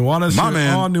 Coulter Nuanez. My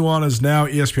man. On Nuanez Now,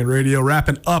 ESPN Radio,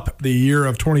 wrapping up the year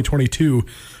of 2022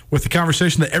 with the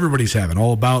conversation that everybody's having,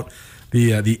 all about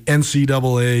the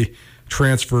NCAA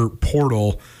transfer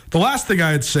portal. The last thing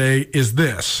I'd say is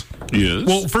this. Yes.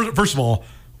 Well, first of all,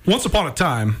 once upon a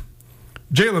time,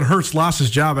 Jalen Hurts lost his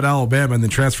job at Alabama and then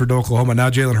transferred to Oklahoma. Now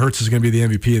Jalen Hurts is going to be the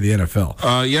MVP of the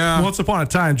NFL. Yeah. Once upon a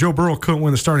time, Joe Burrow couldn't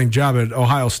win the starting job at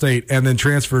Ohio State and then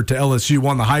transferred to LSU,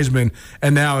 won the Heisman,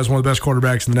 and now is one of the best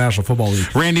quarterbacks in the National Football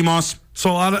League. Randy Moss. So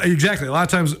a lot of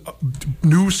times,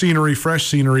 new scenery, fresh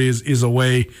scenery is a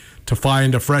way to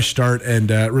find a fresh start and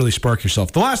really spark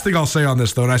yourself. The last thing I'll say on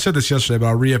this, though, and I said this yesterday, but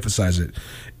I'll reemphasize it,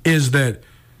 is that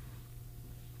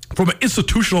from an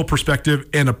institutional perspective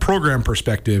and a program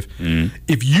perspective,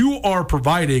 if you are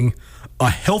providing a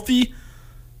healthy,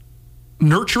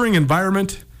 nurturing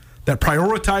environment that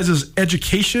prioritizes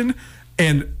education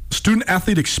and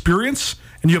student-athlete experience,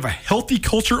 and you have a healthy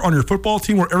culture on your football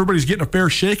team where everybody's getting a fair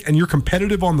shake and you're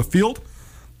competitive on the field,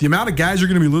 the amount of guys you're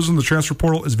going to be losing in the transfer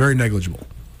portal is very negligible.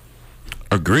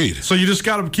 Agreed. So you just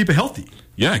got to keep it healthy.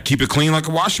 Yeah, keep it clean like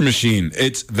a washing machine.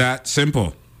 It's that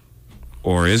simple.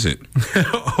 Or is it?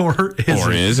 Or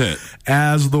is it?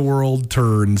 As the world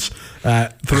turns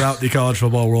throughout the college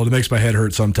football world, it makes my head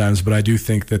hurt sometimes, but I do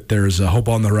think that there's a hope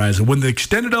on the horizon. When the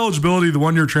extended eligibility, the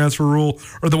one-year transfer rule,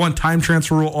 or the one-time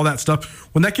transfer rule, all that stuff,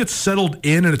 when that gets settled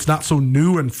in and it's not so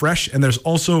new and fresh, and there's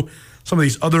also some of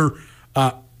these other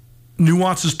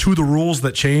nuances to the rules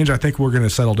that change, I think we're going to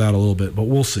settle down a little bit, but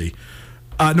we'll see.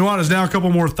 Nuanez now, a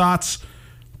couple more thoughts,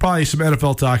 probably some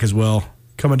NFL talk as well,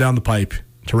 coming down the pipe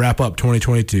to wrap up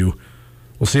 2022.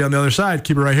 We'll see you on the other side.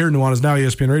 Keep it right here. Nuanez Now,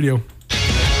 ESPN Radio.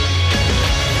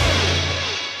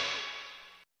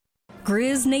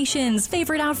 Grizz Nation's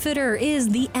favorite outfitter is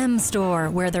the M Store,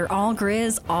 where they're all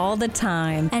Grizz all the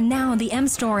time. And now the M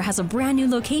Store has a brand new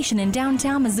location in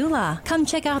downtown Missoula. Come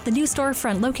check out the new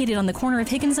storefront located on the corner of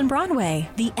Higgins and Broadway.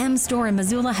 The M Store in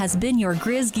Missoula has been your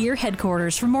Grizz gear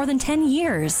headquarters for more than 10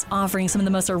 years, offering some of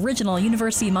the most original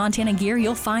University of Montana gear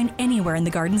you'll find anywhere in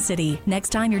the Garden City. Next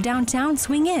time you're downtown,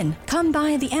 swing in. Come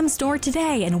by the M Store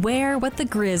today and wear what the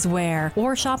Grizz wear,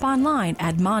 or shop online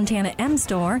at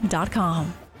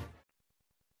montanamstore.com.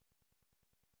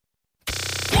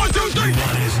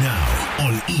 Nuanez Now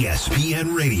on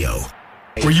ESPN Radio.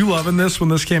 Were you loving this when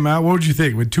this came out? What would you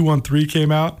think when 213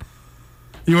 came out?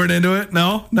 You weren't into it?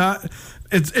 No, not.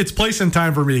 It's place and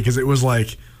time for me because it was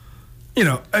like,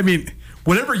 I mean,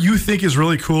 whatever you think is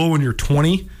really cool when you're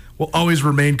 20 will always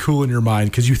remain cool in your mind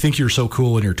because you think you're so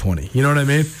cool when you're 20. You know what I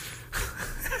mean?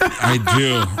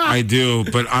 I do,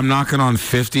 but I'm knocking on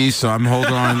 50, so I'm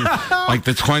holding on. Like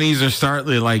the 20s are starting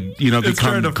to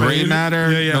become gray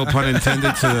matter. Yeah. No pun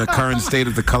intended to the current state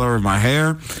of the color of my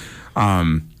hair.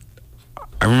 I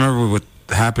remember what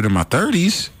happened in my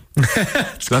 30s.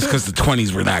 That's because the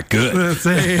 20s were that good. That's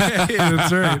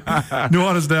right.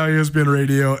 Nuanez Now, ESPN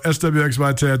Radio, SWX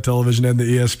Montana Television, and the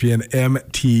ESPN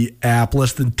MT app.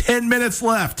 Less than 10 minutes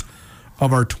left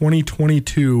of our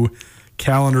 2022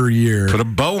 calendar year. Put a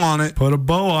bow on it.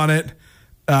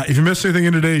 If you missed anything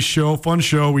in today's show, fun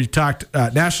show, we talked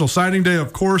National Signing Day,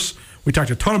 of course. We talked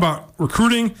a ton about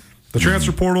recruiting, the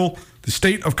transfer portal, the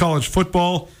state of college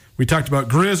football. We talked about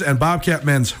Grizz and Bobcat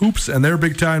men's hoops and their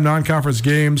big-time non-conference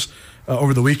games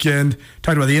over the weekend.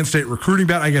 Talked about the in-state recruiting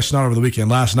battle. I guess not over the weekend,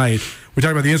 last night. We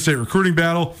talked about the in-state recruiting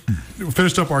battle. We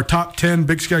finished up our top 10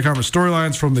 Big Sky Conference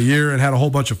storylines from the year and had a whole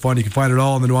bunch of fun. You can find it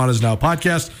all on the Nuanez Now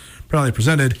podcast, proudly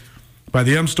presented by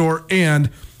the M Store and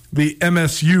the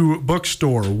MSU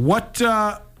Bookstore. What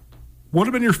have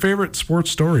been your favorite sports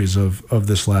stories of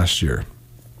this last year?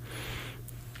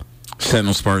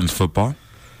 Sentinel Spartans football.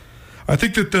 I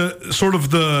think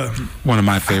that one of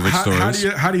my favorite stories.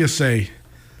 How do you say?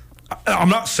 I'm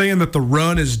not saying that the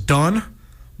run is done,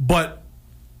 but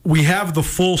we have the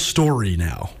full story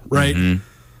now, right?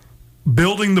 Mm-hmm.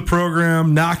 Building the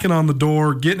program, knocking on the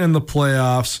door, getting in the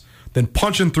playoffs, then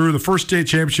punching through the first state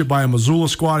championship by a Missoula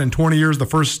squad in 20 years, the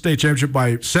first state championship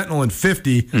by Sentinel in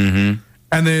 50, and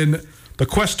then the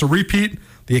quest to repeat,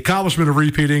 the accomplishment of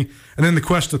repeating, and then the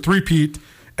quest to three-peat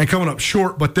and coming up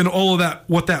short. But then all of that,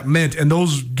 what that meant, and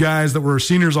those guys that were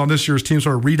seniors on this year's team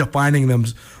started redefining them,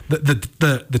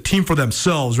 the team for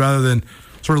themselves rather than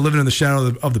sort of living in the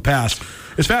shadow of the past.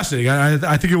 It's fascinating.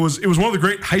 I think it was one of the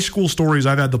great high school stories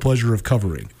I've had the pleasure of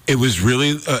covering. It was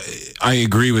really, I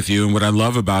agree with you, and what I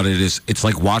love about it is it's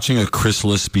like watching a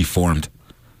chrysalis be formed.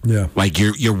 Yeah, like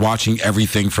you're watching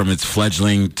everything from its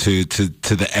fledgling to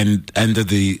the end of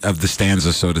the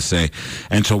stanza, so to say,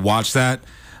 and to watch that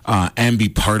and be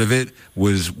part of it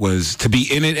was to be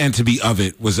in it and to be of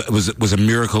it was a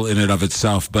miracle in and of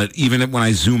itself. But even when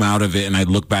I zoom out of it and I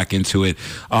look back into it,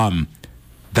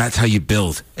 that's how you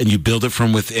build, and you build it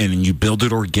from within, and you build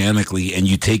it organically, and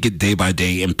you take it day by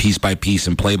day and piece by piece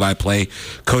and play by play,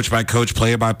 coach by coach,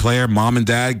 player by player, mom and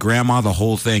dad, grandma, the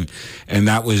whole thing. And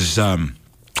that was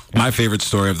my favorite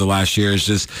story of the last year. Is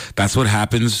just that's what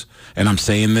happens, and I'm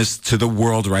saying this to the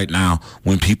world right now,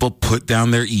 when people put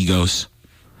down their egos,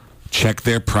 check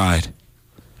their pride,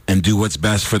 and do what's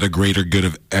best for the greater good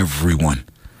of everyone.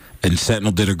 And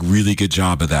Sentinel did a really good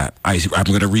job of that. I'm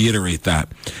going to reiterate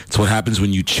that. It's what happens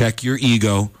when you check your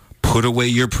ego, put away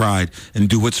your pride, and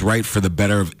do what's right for the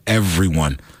better of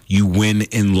everyone. You win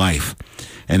in life.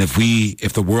 And if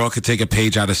the world could take a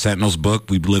page out of Sentinel's book,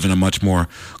 we'd live in a much more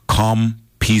calm,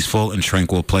 peaceful, and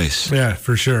tranquil place. Yeah,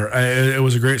 for sure. It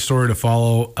was a great story to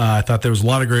follow. I thought there was a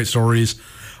lot of great stories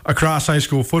across high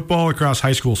school football, across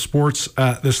high school sports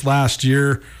this last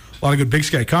year. A lot of good Big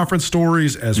Sky Conference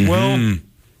stories as well.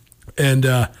 And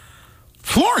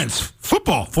Florence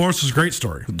football. Florence is a great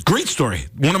story. Great story.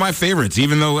 One of my favorites.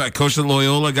 Even though I coached at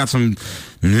Loyola, got some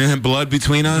blood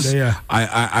between us. Yeah.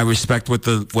 I respect what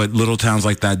little towns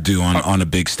like that do on a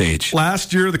big stage.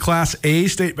 Last year, the Class A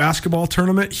state basketball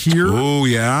tournament here. Oh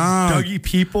yeah, Dougie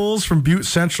Peoples from Butte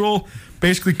Central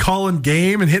basically calling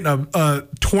game and hitting a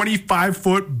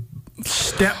 25-foot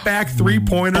step back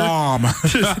 3-pointer bomb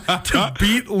to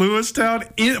beat Lewistown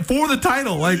for the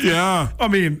title. Like, yeah, I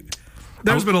mean,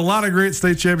 there's been a lot of great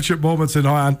state championship moments in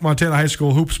Montana high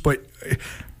school hoops, but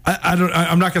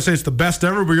I'm not gonna say it's the best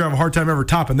ever, but you're gonna have a hard time ever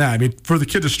topping that. I mean, for the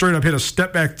kid to straight up hit a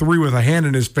step back 3 with a hand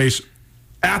in his face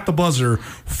at the buzzer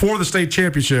for the state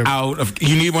championship.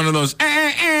 You need one of those.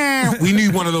 We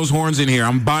need one of those horns in here.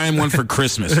 I'm buying one for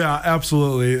Christmas. Yeah,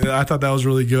 absolutely. I thought that was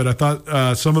really good. I thought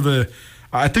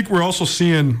I think we're also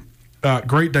seeing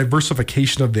great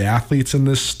diversification of the athletes in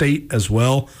this state as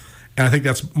well. And I think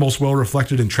that's most well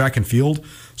reflected in track and field.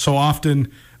 So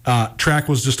often, track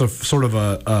was just a sort of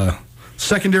a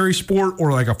secondary sport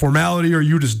or like a formality, or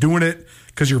you just doing it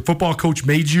because your football coach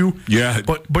made you. Yeah.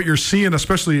 But you're seeing,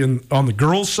 especially on the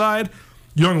girls' side,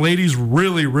 young ladies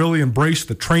really, really embrace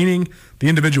the training, the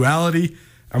individuality.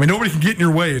 I mean, nobody can get in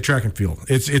your way at track and field.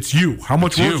 It's you. How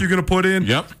much work you're going to put in?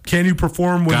 Yep. Can you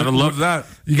perform? Gotta love that.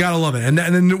 You gotta love it. And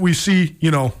then we see,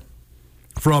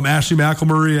 from Ashley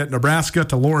McElmurray at Nebraska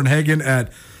to Lauren Hagen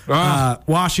at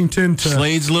Washington to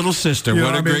Slade's little sister.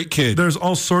 What a great kid. There's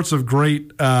all sorts of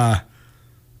great,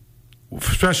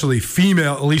 especially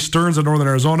female, Elise Stearns in Northern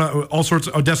Arizona, all sorts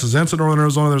of Odessa Zentz in Northern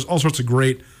Arizona. There's all sorts of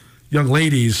great young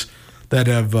ladies that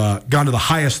have gone to the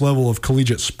highest level of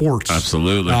collegiate sports.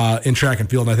 Absolutely. In track and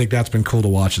field, and I think that's been cool to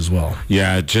watch as well.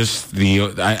 Yeah, just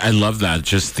I love that.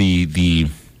 Just the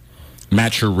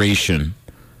maturation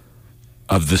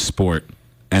of the sport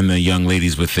and the young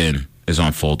ladies within is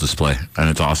on full display, and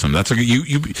it's awesome. That's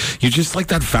you're just like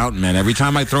that fountain, man. Every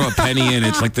time I throw a penny in,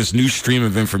 it's like this new stream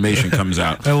of information comes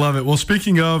out. I love it. Well,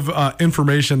 speaking of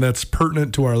information that's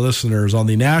pertinent to our listeners on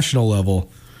the national level,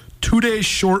 2 days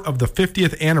short of the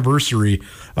 50th anniversary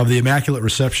of the Immaculate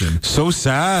Reception. So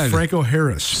sad. Franco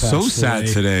Harris. So sad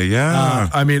today. Yeah.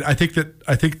 I mean, I think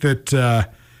that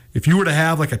if you were to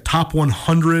have like a top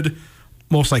 100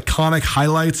 most iconic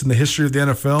highlights in the history of the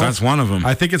NFL, that's one of them.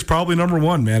 I think it's probably number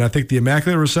one, man. I think the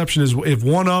Immaculate Reception is if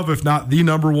not the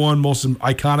number one most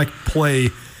iconic play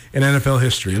in NFL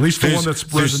history. At least the one that's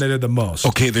resonated the most.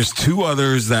 Okay, there's two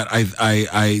others that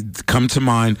I come to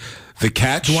mind. The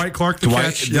catch. Dwight Clark,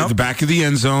 catch. Yep. The back of the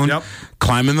end zone. Yep.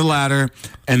 Climbing the ladder.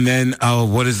 And then,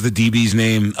 what is the DB's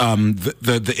name?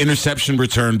 The interception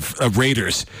return of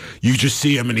Raiders. You just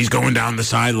see him, and he's going down the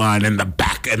sideline and the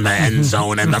back in the end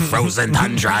zone and the frozen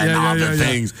tundra and all the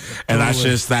things. And that's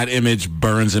just, that image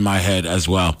burns in my head as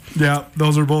well. Yeah,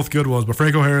 those are both good ones. But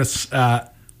Franco Harris,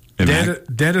 dead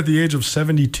at the age of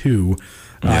 72.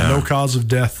 No cause of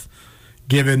death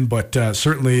given, but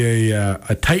certainly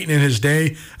a titan in his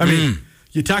day. I mean,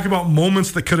 you talk about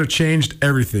moments that could have changed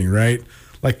everything, right?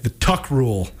 Like the tuck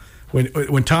rule.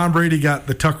 When Tom Brady got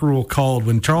the tuck rule called,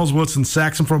 when Charles Woodson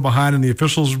sacks him from behind and the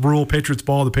officials rule Patriots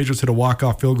ball, the Patriots hit a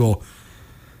walk-off field goal.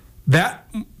 That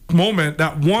moment,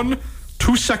 that 1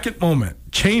 2-second moment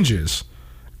changes,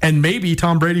 and maybe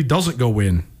Tom Brady doesn't go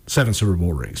win 7 Super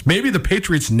Bowl rings. Maybe the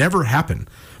Patriots never happen.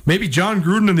 Maybe John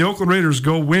Gruden and the Oakland Raiders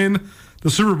go win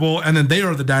the Super Bowl, and then they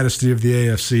are the dynasty of the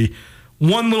AFC.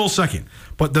 1 little second.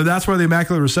 But that's why the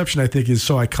Immaculate Reception, I think, is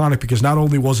so iconic, because not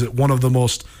only was it one of the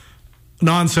most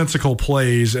nonsensical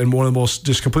plays and one of the most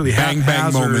just completely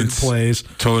haphazard moments plays.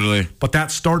 Totally. But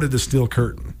that started the Steel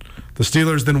Curtain. The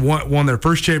Steelers then won their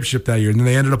first championship that year, and then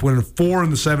they ended up winning 4 in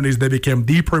the 70s. They became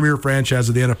the premier franchise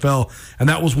of the NFL, and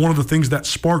that was one of the things that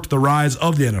sparked the rise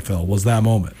of the NFL, was that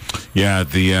moment. Yeah,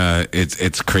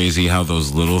 it's crazy how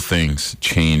those little things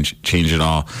change it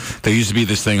all. There used to be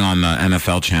this thing on the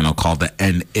NFL channel called the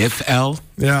NFL.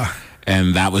 Yeah.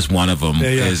 And that was one of them.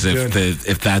 Is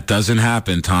if that doesn't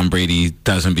happen, Tom Brady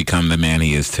doesn't become the man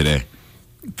he is today.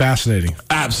 Fascinating.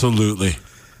 Absolutely.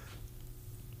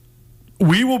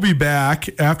 We will be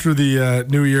back after the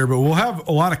new year, but we'll have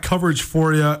a lot of coverage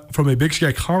for you from a Big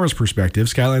Sky Conference perspective,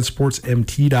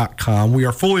 SkylineSportsMT.com. We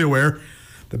are fully aware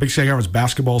that Big Sky Conference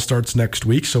basketball starts next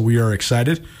week, so we are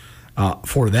excited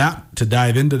for that, to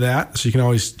dive into that. So you can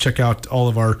always check out all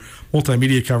of our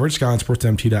multimedia coverage,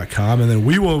 SkylineSportsMT.com, and then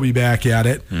we will be back at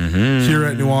it here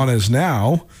at Nuanez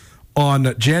Now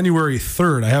on January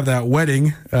 3rd. I have that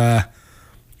wedding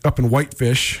up in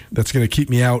Whitefish that's going to keep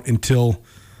me out until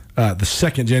the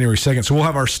 2nd, January 2nd. So we'll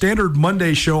have our standard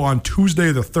Monday show on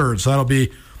Tuesday the 3rd. So that'll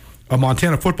be a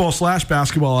Montana football /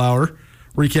 basketball hour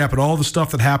recapping all the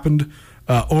stuff that happened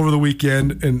over the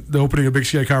weekend and the opening of Big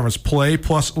Sky Conference play,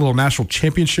 plus a little national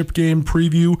championship game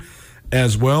preview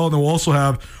as well. And then we'll also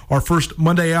have our first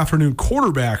Monday afternoon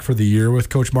quarterback for the year with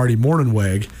Coach Marty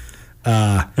Mornhinweg.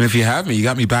 And if you have me, you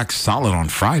got me back solid on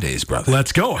Fridays, brother.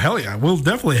 Let's go. Hell yeah. We'll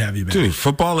definitely have you back. Dude,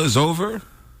 football is over.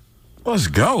 Let's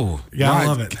go. Yeah, I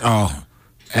love it. Oh,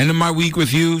 ending my week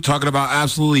with you, talking about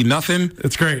absolutely nothing.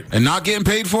 It's great. And not getting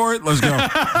paid for it. Let's go.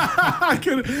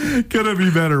 Couldn't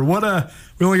be better.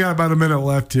 We only got about a minute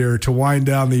left here to wind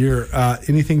down the year.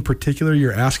 Anything particular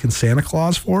you're asking Santa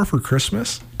Claus for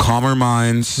Christmas? Calmer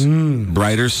minds,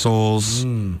 brighter souls,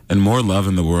 and more love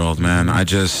in the world, man.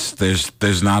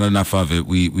 There's not enough of it.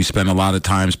 We spend a lot of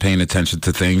times paying attention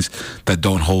to things that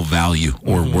don't hold value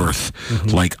or worth,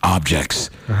 like objects.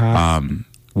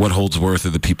 What holds worth are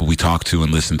the people we talk to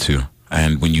and listen to.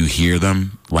 And when you hear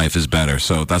them, life is better.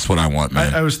 So that's what I want,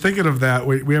 man. I was thinking of that.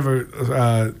 We have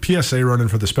a PSA running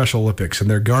for the Special Olympics, and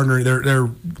they're garnering.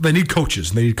 They need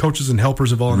coaches. They need coaches and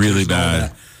helpers and volunteers. Really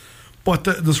bad. But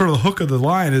the sort of the hook of the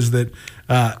line is that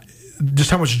just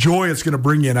how much joy it's going to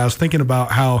bring you. And I was thinking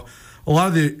about how a lot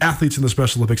of the athletes in the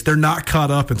Special Olympics, they're not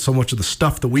caught up in so much of the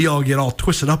stuff that we all get all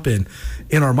twisted up in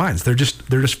our minds. They're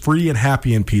just free and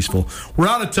happy and peaceful. We're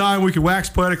out of time. We could wax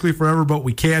poetically forever, but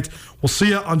we can't. We'll see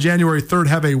you on January 3rd.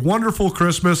 Have a wonderful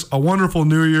Christmas, a wonderful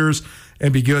New Year's,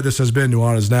 and be good. This has been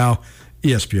Nuanez Now,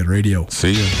 ESPN Radio.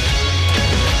 See you.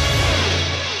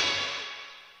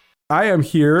 I am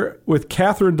here with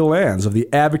Catherine DeLands of the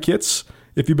Advocates.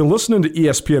 If you've been listening to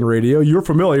ESPN Radio, you're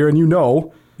familiar and you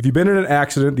know if you've been in an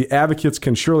accident, the Advocates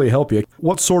can surely help you.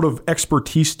 What sort of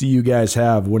expertise do you guys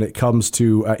have when it comes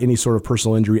to any sort of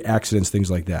personal injury, accidents, things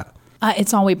like that?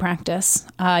 It's all we practice.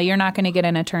 You're not going to get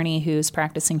an attorney who's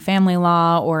practicing family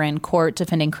law or in court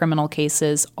defending criminal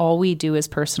cases. All we do is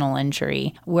personal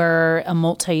injury. We're a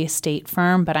multi-state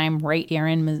firm, but I'm right here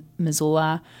in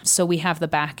Missoula. So we have the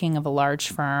backing of a large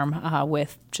firm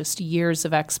with just years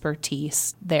of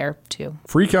expertise there, too.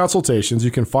 Free consultations. You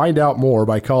can find out more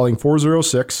by calling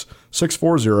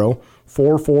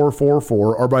 406-640-4444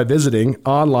 or by visiting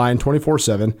online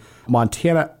 24/7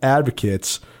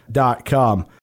 MontanaAdvocates.com.